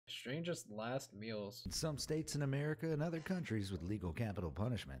Strangest last meals. In some states in America and other countries with legal capital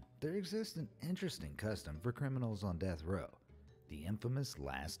punishment, there exists an interesting custom for criminals on death row. The infamous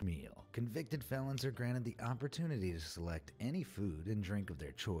last meal. Convicted felons are granted the opportunity to select any food and drink of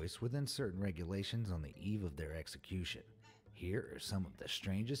their choice within certain regulations on the eve of their execution. Here are some of the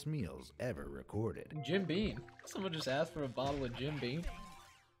strangest meals ever recorded. Jim Beam. Someone just asked for a bottle of Jim Beam.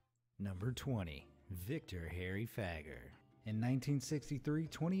 Number 20. Victor Harry Fagger. In 1963,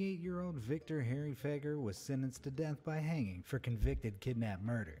 28-year-old Victor Harry Fagger was sentenced to death by hanging for convicted kidnap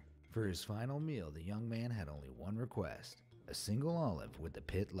murder. For his final meal, the young man had only one request: a single olive with the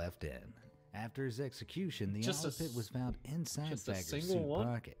pit left in. After his execution, the olive pit was found inside Fagger's suit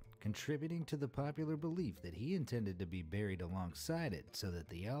pocket, contributing to the popular belief that he intended to be buried alongside it so that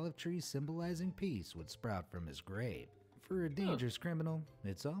the olive tree symbolizing peace would sprout from his grave. For a dangerous criminal,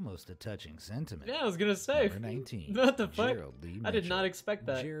 it's almost a touching sentiment. Yeah, I was gonna say. Number 19. What the fuck? I did not Mitchell. expect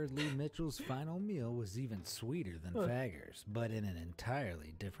that. Jared Lee Mitchell's final meal was even sweeter than Fagger's, but in an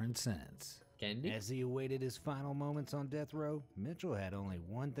entirely different sense. Candy? As he awaited his final moments on death row, Mitchell had only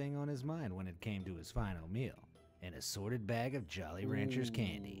one thing on his mind when it came to his final meal: an assorted bag of Jolly Ranchers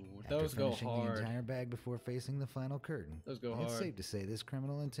candy. Those After go finishing hard. the entire bag before facing the final curtain, Those go it's hard. safe to say this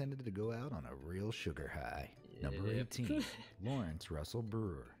criminal intended to go out on a real sugar high. Number Yep. 18. Lawrence Russell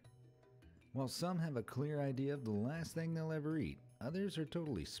Brewer. While some have a clear idea of the last thing they'll ever eat, others are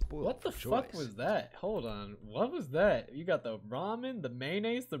totally spoiled What the for fuck choice. was that? Hold on. What was that? You got the ramen, the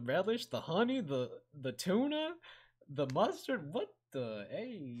mayonnaise, the relish, the honey, the tuna, the mustard. What the?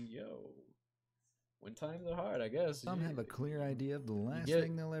 Hey, yo. When times are hard, I guess. Some have a clear idea of the last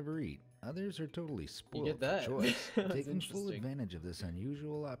thing they'll ever eat. Others are totally spoiled that. for choice. That's Taking full interesting. advantage of this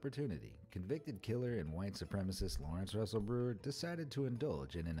unusual opportunity, convicted killer and white supremacist Lawrence Russell Brewer decided to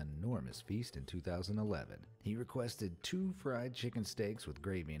indulge in an enormous feast in 2011. He requested 2 fried chicken steaks with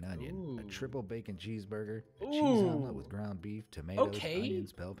gravy and onion, a triple bacon cheeseburger, a cheese omelet with ground beef, tomatoes,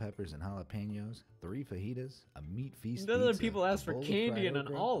 onions, bell peppers, and jalapenos, 3 fajitas, a meat feast Other pizza, people ask a for bowl of candy fried and an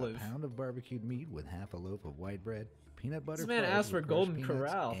okra, olive. a pound of barbecued meat with half a loaf of white bread, peanut butter This man fries asked with for crushed Golden peanuts,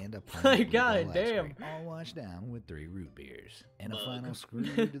 Corral. and a pint My of Blue God Bell ice damn. cream, all washed down with 3 root beers. In a final screw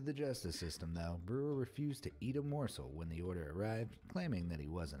you to the justice system, though, Brewer refused to eat a morsel when the order arrived, claiming that he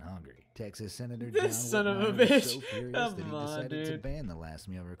wasn't hungry. Texas Senator John This son of a Whitmire was bitch. so furious Come that he on, decided to dude. ban the last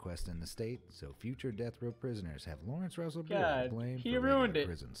meal request in the state, so future death row prisoners have Lawrence Russell Brewer God, blamed he for ruined regular it.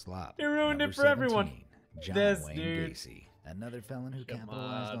 prison slop. He ruined Number it for everyone. 17, John This Wayne dude. Gacy. Another felon who Come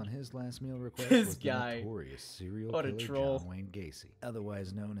capitalized on. on his last meal request This was guy. the notorious serial What a killer troll. John Wayne Gacy,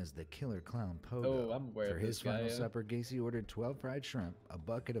 otherwise known as the Killer Clown Pogo. Oh, I'm aware For of his this guy, final yeah. supper, Gacy ordered 12 fried shrimp, a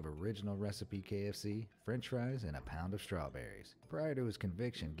bucket of original recipe KFC, French fries, and a pound of strawberries. Prior to his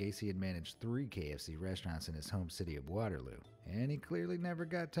conviction, Gacy had managed 3 KFC restaurants in his home city of Waterloo, and he clearly never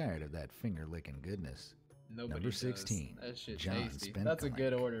got tired of that finger-licking goodness. Nobody Number does. 16, That shit's John tasty. That's a Spinkelink.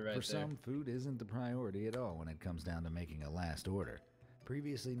 good order right For there. some, food isn't the priority at all when it comes down to making a last order.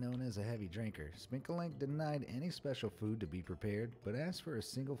 Previously known as a heavy drinker, Spinkelink denied any special food to be prepared, but asked for a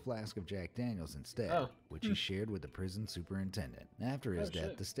single flask of Jack Daniels instead, which he shared with the prison superintendent. After his death,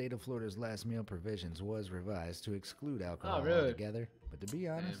 shit. the state of Florida's last meal provisions was revised to exclude alcohol really? altogether, but to be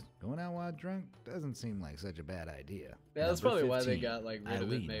honest, going out while drunk doesn't seem like such a bad idea. Yeah, that's Number probably why they 15, got like rid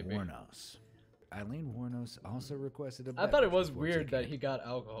of it, Eileen maybe. Warnos. Eileen Warnos also requested a I thought it beverage was before weird taking that he got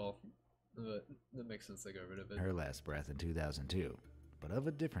alcohol, but that makes sense they got rid of it. her last breath in 2002, but of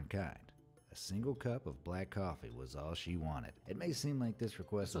a different kind. A single cup of black coffee was all she wanted. It may seem like this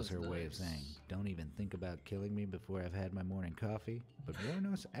request was her sounds way of nice. saying, don't even think about killing me before I've had my morning coffee, but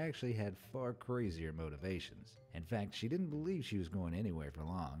Warnos actually had far crazier motivations. In fact, she didn't believe she was going anywhere for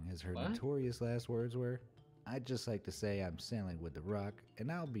long, as her What? notorious last words were, I'd just like to say I'm sailing with the Rock,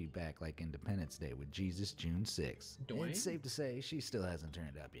 and I'll be back like Independence Day with Jesus June 6th. Dwayne? It's safe to say she still hasn't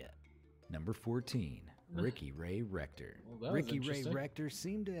turned up yet. Number 14, Ricky Ray Rector. Well, that was Ricky Ray interesting. Rector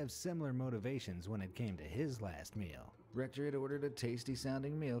seemed to have similar motivations when it came to his last meal. Rector had ordered a tasty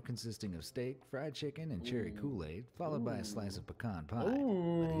sounding meal consisting of steak, fried chicken, and cherry Kool-Aid, followed by a slice of pecan pie.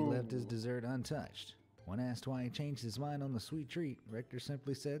 But he left his dessert untouched. When asked why he changed his mind on the sweet treat, Rector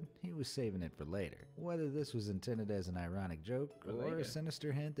simply said he was saving it for later. Whether this was intended as an ironic joke or a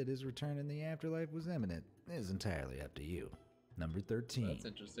sinister hint that his return in the afterlife was imminent is entirely up to you. Number 13. That's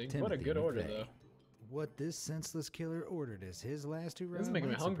interesting. Timothy What a good order, McVeigh. though. What this senseless killer ordered as his last hurrah This is making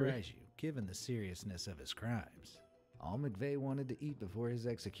me might hungry. surprise you, given the seriousness of his crimes. All McVeigh wanted to eat before his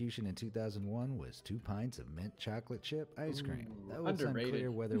execution in 2001 was 2 pints of mint chocolate chip ice cream. Though it's underrated.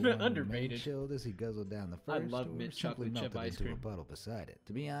 unclear whether one remained Underrated. chilled as he guzzled down the I first love or mint simply chocolate chip melted ice into a cream. puddle beside it.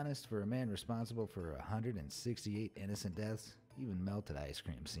 To be honest, for a man responsible for 168 innocent deaths, Even melted ice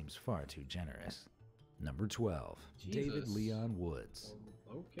cream seems far too generous. Number 12. David Jesus. Leon Woods.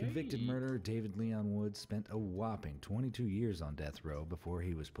 Okay. Convicted murderer David Leon Woods spent a whopping 22 years on death row before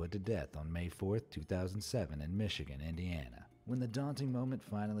he was put to death on May 4th, 2007 in Michigan, Indiana. When the daunting moment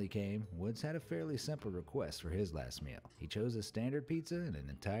finally came, Woods had a fairly simple request for his last meal. He chose a standard pizza and an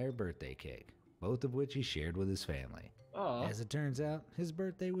entire birthday cake, both of which he shared with his family. Aw. As it turns out, his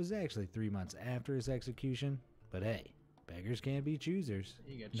birthday was actually 3 months after his execution, but hey, beggars can't be choosers.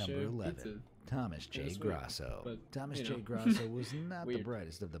 You got Number shared 11. pizza. Thomas J. That's weird, Grasso. but, Thomas you J. know. Grasso was not the Weird.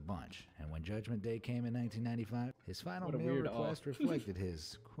 brightest of the bunch, and when Judgment Day came in 1995, his final What a meal weird request off. reflected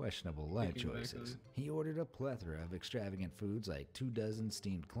his questionable life Thinking back choices. on He ordered a plethora of extravagant foods like 24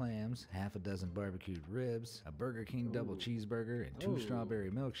 steamed clams, half a dozen barbecued ribs, a Burger King double Ooh. cheeseburger, and 2 Ooh.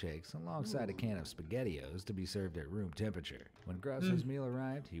 strawberry milkshakes, alongside a can of SpaghettiOs to be served at room temperature. When Grasso's meal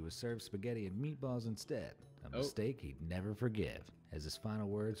arrived, he was served spaghetti and meatballs instead, a Oh. mistake he'd never forgive, as his final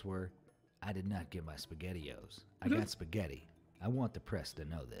words were, "I did not get my SpaghettiOs. I got spaghetti. I want the press to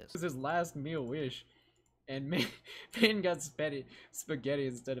know this." It was his last meal wish, and man got spaghetti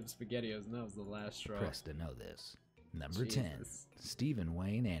instead of SpaghettiOs, and that was the last straw. Press to know this. Number 10. Jesus. Stephen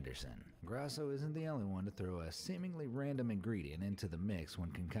Wayne Anderson. Grasso isn't the only one to throw a seemingly random ingredient into the mix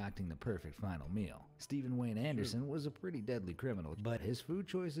when concocting the perfect final meal. Stephen Wayne Anderson was a pretty deadly criminal, but his food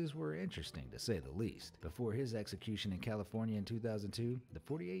choices were interesting to say the least. Before his execution in California in 2002, the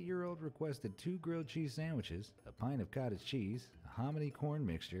 48-year-old requested 2 grilled cheese sandwiches, a pint of cottage cheese, a hominy corn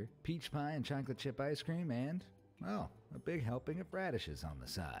mixture, peach pie and chocolate chip ice cream, and, well, a big helping of radishes on the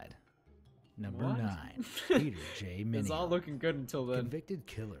side. Number What? 9. Peter J. Minion. It's all looking good until then. Convicted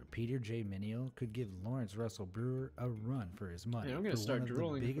killer Peter J. Minion could give Lawrence Russell Brewer a run for his money Yeah, I'm gonna for start one of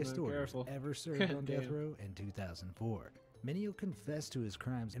drooling the from biggest that, orders careful. ever served on death Damn. row in 2004. Minion confessed to his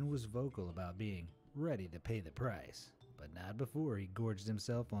crimes and was vocal about being ready to pay the price, but not before he gorged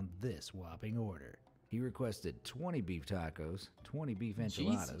himself on this whopping order. He requested 20 beef tacos, 20 beef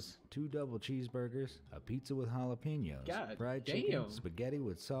enchiladas, Jesus. 2 double cheeseburgers, a pizza with jalapenos, God fried chicken, damn. spaghetti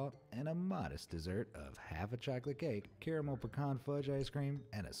with salt, and a modest dessert of half a chocolate cake, caramel pecan fudge ice cream,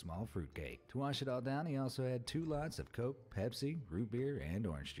 and a small fruit cake. To wash it all down, he also had 2 lots of Coke, Pepsi, root beer, and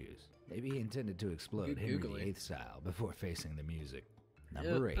orange juice. Maybe he intended to explode Good Henry googling. VIII style before facing the music.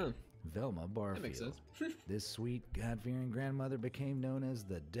 Number 8. Velma That makes Barfield. sense. This sweet, God-fearing grandmother became known as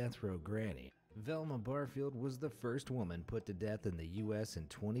the Death Row Granny. Velma Barfield was the first woman put to death in the U.S. in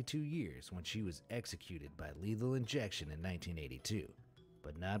 22 years when she was executed by lethal injection in 1982.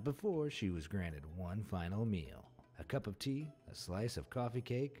 But not before she was granted one final meal. A cup of tea, a slice of coffee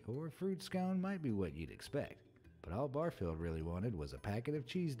cake, or a fruit scone might be what you'd expect. But all Barfield really wanted was a packet of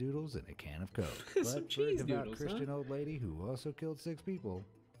cheese doodles and a can of Coke. Some But for a cheese devout doodles, huh? Christian old lady who also killed 6 people,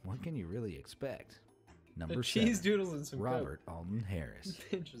 what can you really expect? Number The 7. cheese doodles and some Coke. Robert Alton Harris.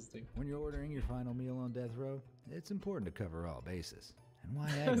 Interesting. When you're ordering your final meal on death row, it's important to cover all bases. And why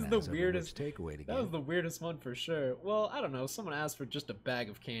That was the agonize over weirdest- which takeaway to That was get? the weirdest one for sure. Well, I don't know. Someone asked for just a bag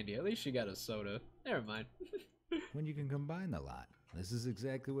of candy. At least she got a soda. Never mind. When you can combine the lot. This is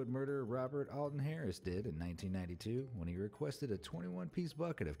exactly what murderer Robert Alton Harris did in 1992 when he requested a 21-piece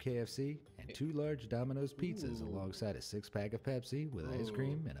bucket of KFC and 2 large Domino's pizzas Ooh. alongside a 6-pack of Pepsi with ice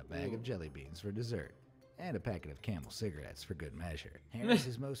cream and a bag of jelly beans for dessert. And a packet of Camel cigarettes for good measure. Harris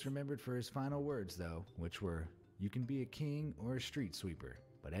is most remembered for his final words, though, which were, "You can be a king or a street sweeper,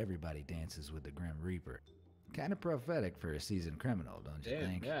 but everybody dances with the Grim Reaper." Kind of prophetic for a seasoned criminal, don't you Damn,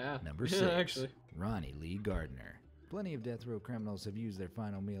 think? yeah. Number Yeah, 6, actually. Ronnie Lee Gardner. Plenty of death row criminals have used their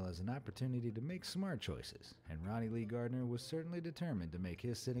final meal as an opportunity to make smart choices, and Ronnie Lee Gardner was certainly determined to make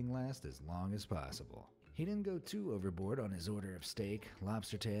his sitting last as long as possible. He didn't go too overboard on his order of steak,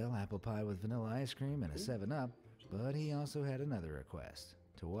 lobster tail, apple pie with vanilla ice cream, and a 7-Up, but he also had another request: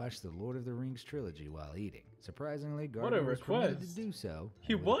 to watch the Lord of the Rings trilogy while eating. Surprisingly, What a Gardner was permitted to request. do so.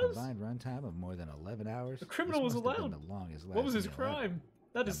 He and with was? A combined runtime of more than 11 hours. The criminal this was must have been allowed. the longest What was last his meal ever. crime?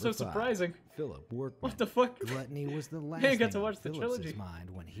 That is so Number 5, surprising. Philip Workman. What the fuck? Gluttony was the last got thing to on watch the Phillips's trilogy. mind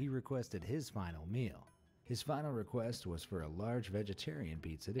when he requested his final meal. His final request was for a large vegetarian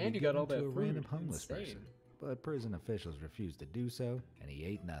pizza to And be you got given all to that a random food. homeless Insane. person. But prison officials refused to do so, and he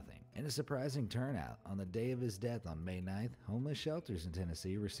ate nothing. In a surprising turnout, on the day of his death on May 9th, homeless shelters in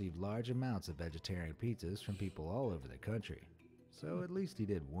Tennessee received large amounts of vegetarian pizzas from people all over the country. So at least he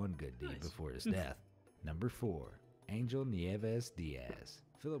did one good deed Nice. before his death. Number 4. Angel Nieves Diaz.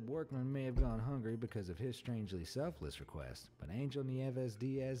 Philip Workman may have gone hungry because of his strangely selfless request, but Angel Nieves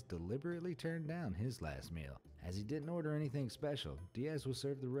Diaz deliberately turned down his last meal. As he didn't order anything special, Diaz was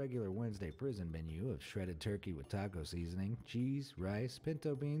served the regular Wednesday prison menu of shredded turkey with taco seasoning, cheese, rice,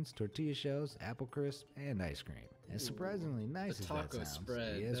 pinto beans, tortilla shells, apple crisp, and ice cream. As surprisingly nice as that sounds,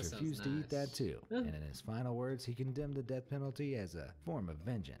 Diaz refused to eat that too, and in his final words, he condemned the death penalty as a form of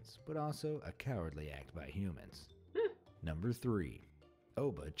vengeance, but also a cowardly act by humans. Number 3.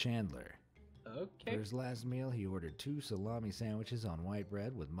 Oba Chandler. Okay. For his last meal, he ordered 2 salami sandwiches on white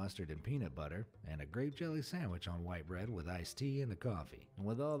bread with mustard and peanut butter, and a grape jelly sandwich on white bread with iced tea and the coffee. And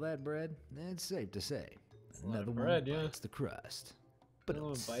with all that bread, it's safe to say, another one bites the crust. But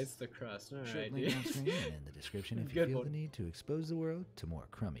another one bites the crust. All right, short link on screen and in the description if you feel the need to expose the world to more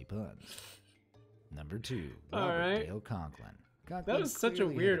crummy puns. Number 2. Robert Dale Conklin. That was such a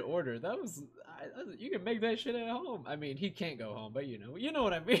weird order. That was you can make that shit at home. I mean, he can't go home, but you know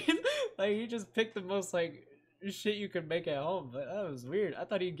what I mean. Like he just picked the most like shit you could make at home. But that was weird. I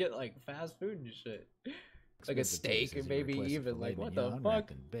thought he'd get like fast food and shit, like a steak and maybe even like what the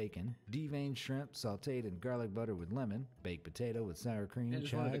fuck? Bacon, deveined shrimp sautéed in garlic butter with lemon, baked potato with sour cream, and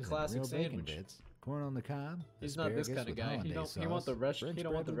chives, and real bacon bits. Corn on the cob. He's not this kind of guy. He want the he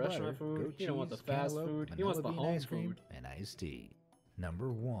don't want the restaurant food. He don't want the fast food. He wants the home food and iced tea.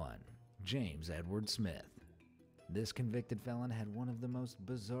 Number 1. James Edward Smith. This convicted felon had one of the most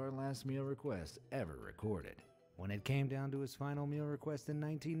bizarre last meal requests ever recorded. When it came down to his final meal request in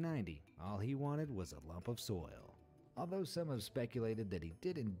 1990, all he wanted was a lump of soil. Although some have speculated that he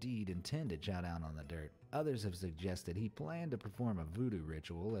did indeed intend to chow down on the dirt, others have suggested he planned to perform a voodoo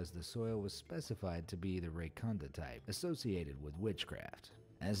ritual as the soil was specified to be the Rayconda type, associated with witchcraft.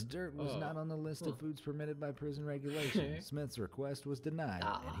 As dirt was not on the list of foods permitted by prison regulations, Smith's request was denied,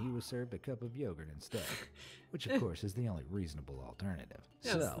 and he was served a cup of yogurt instead, which of course is the only reasonable alternative.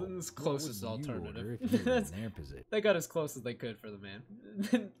 Yeah, so, it's the closest alternative. If you were in their position? They got as close as they could for the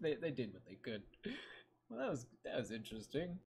man. they did what they could. Well, that was interesting.